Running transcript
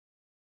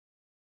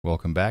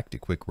Welcome back to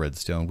Quick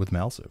Redstone with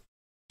Malsive.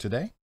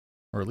 Today,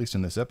 or at least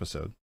in this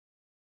episode,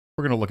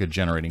 we're going to look at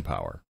generating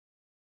power.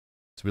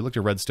 So we looked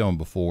at redstone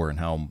before and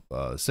how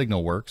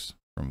signal works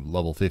from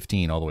level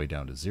 15 all the way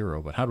down to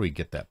 0, but how do we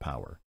get that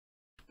power?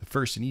 The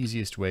first and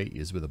easiest way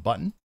is with a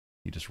button.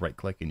 You just right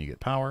click and you get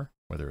power,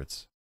 whether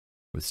it's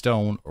with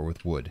stone or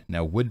with wood.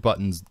 Now wood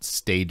buttons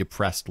stay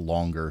depressed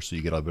longer, so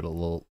you get a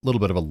little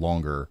bit of a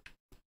longer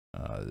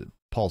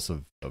pulse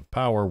of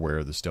power,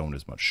 where the stone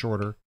is much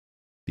shorter.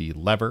 The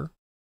lever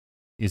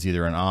is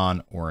either an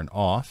on or an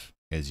off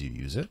as you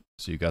use it.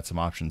 So you've got some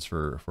options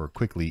for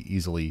quickly,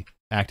 easily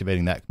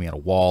activating that. It can be on a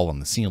wall, on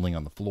the ceiling,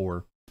 on the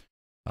floor.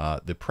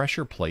 The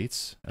pressure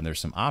plates, and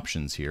there's some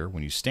options here.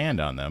 When you stand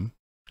on them,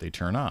 they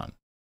turn on.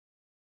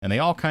 And they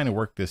all kind of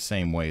work the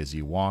same way as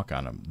you walk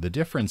on them. The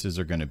differences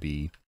are going to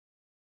be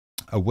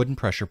a wooden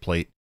pressure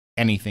plate,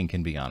 anything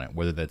can be on it,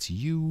 whether that's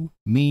you,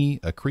 me,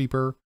 a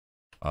creeper,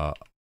 a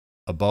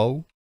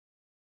bow,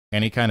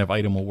 any kind of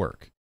item will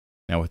work.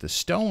 Now with the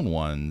stone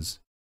ones,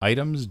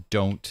 items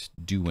don't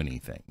do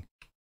anything.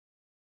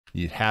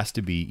 It has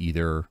to be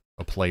either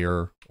a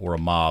player or a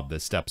mob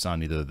that steps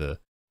on either the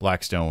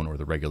black stone or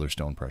the regular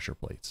stone pressure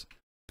plates.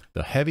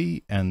 The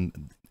heavy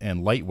and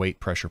lightweight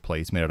pressure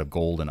plates made out of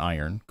gold and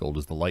iron, gold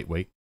is the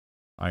lightweight,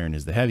 iron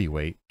is the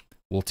heavyweight,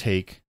 will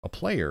take a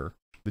player.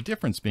 The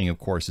difference being, of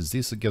course, is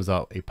this gives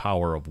out a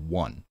power of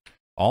 1.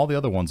 All the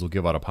other ones will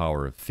give out a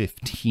power of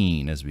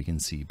 15, as we can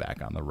see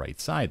back on the right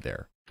side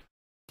there.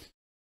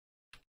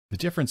 The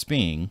difference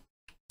being,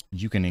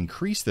 you can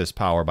increase this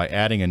power by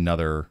adding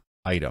another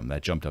item.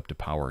 That jumped up to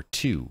power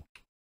 2.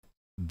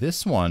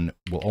 This one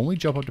will only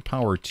jump up to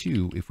power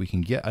 2 if we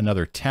can get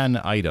another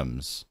 10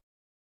 items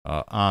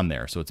on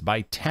there. So it's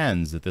by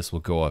 10s that this will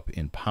go up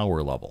in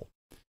power level.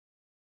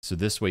 So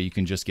this way you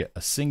can just get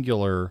a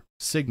singular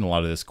signal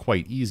out of this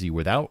quite easy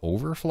without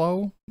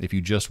overflow if you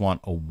just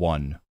want a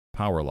 1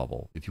 power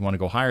level. If you want to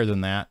go higher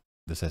than that,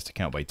 this has to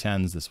count by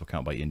 10s. This will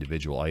count by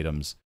individual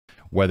items.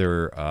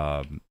 Whether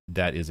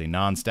that is a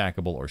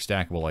non-stackable or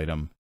stackable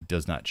item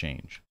does not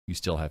change. You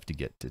still have to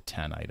get to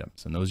 10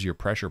 items. And those are your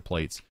pressure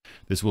plates.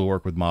 This will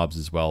work with mobs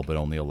as well, but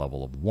only a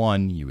level of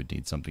 1. You would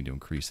need something to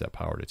increase that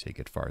power to take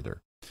it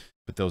farther.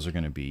 But those are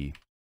going to be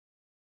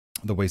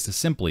the ways to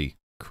simply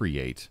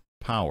create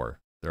power.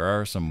 There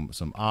are some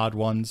odd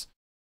ones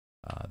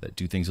that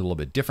do things a little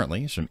bit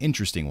differently. Some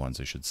interesting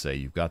ones, I should say.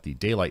 You've got the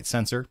daylight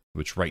sensor,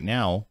 which right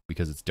now,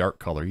 because it's dark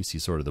color, you see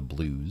sort of the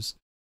blues.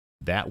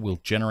 That will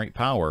generate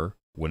power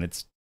when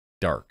it's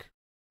dark.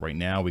 Right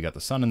now, we got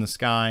the sun in the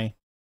sky,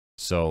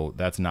 so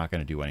that's not going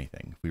to do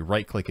anything. If we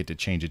right-click it to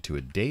change it to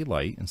a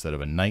daylight instead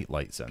of a night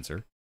light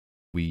sensor,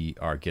 we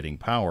are getting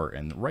power.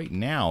 And right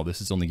now,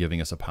 this is only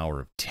giving us a power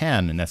of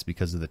 10, and that's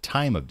because of the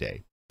time of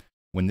day.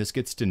 When this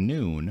gets to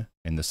noon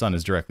and the sun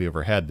is directly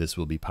overhead, this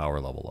will be power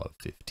level of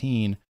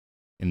 15.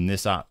 In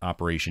this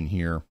operation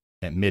here,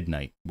 at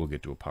midnight, we'll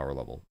get to a power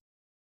level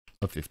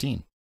of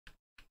 15.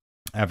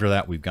 After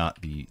that, we've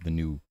got the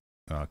new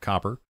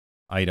copper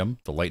item,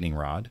 the lightning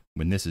rod.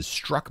 When this is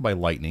struck by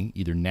lightning,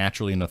 either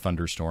naturally in a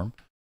thunderstorm,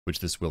 which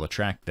this will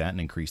attract that and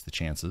increase the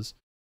chances,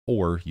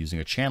 or using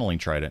a channeling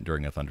trident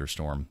during a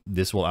thunderstorm,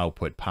 this will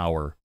output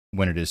power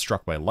when it is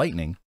struck by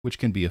lightning, which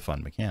can be a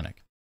fun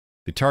mechanic.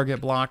 The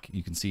target block,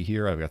 you can see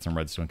here, I've got some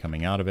redstone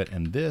coming out of it,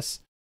 and this,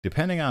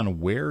 depending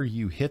on where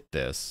you hit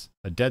this,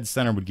 a dead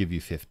center would give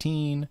you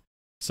 15,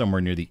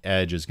 somewhere near the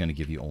edge is going to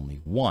give you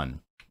only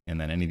 1,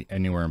 and then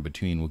anywhere in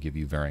between will give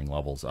you varying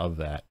levels of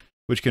that,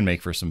 which can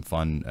make for some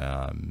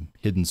fun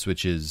hidden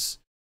switches,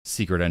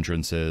 secret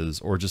entrances,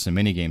 or just some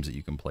mini games that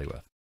you can play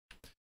with.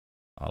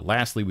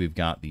 Lastly, we've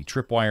got the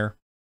tripwire,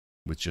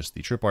 with just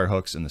the tripwire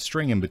hooks and the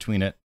string in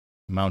between it,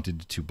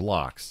 mounted to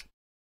blocks.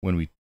 When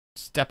we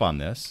step on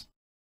this,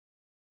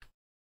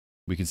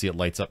 we can see it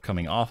lights up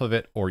coming off of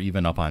it, or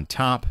even up on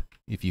top.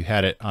 If you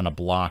had it on a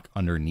block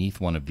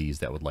underneath one of these,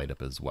 that would light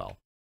up as well.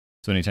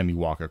 So anytime you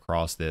walk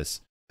across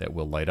this, that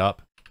will light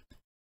up.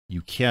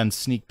 You can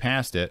sneak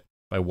past it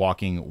by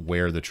walking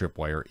where the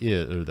tripwire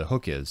is, or the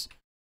hook is.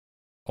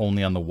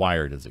 Only on the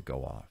wire does it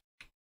go off.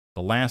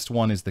 The last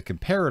one is the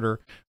comparator,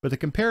 but the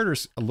comparator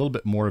is a little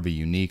bit more of a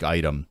unique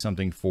item,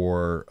 something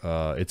for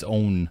its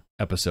own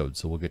episode,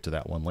 so we'll get to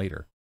that one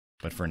later.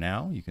 But for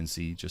now, you can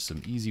see just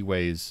some easy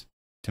ways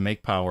to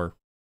make power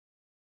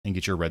and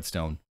get your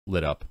redstone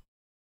lit up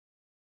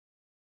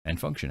and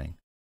functioning.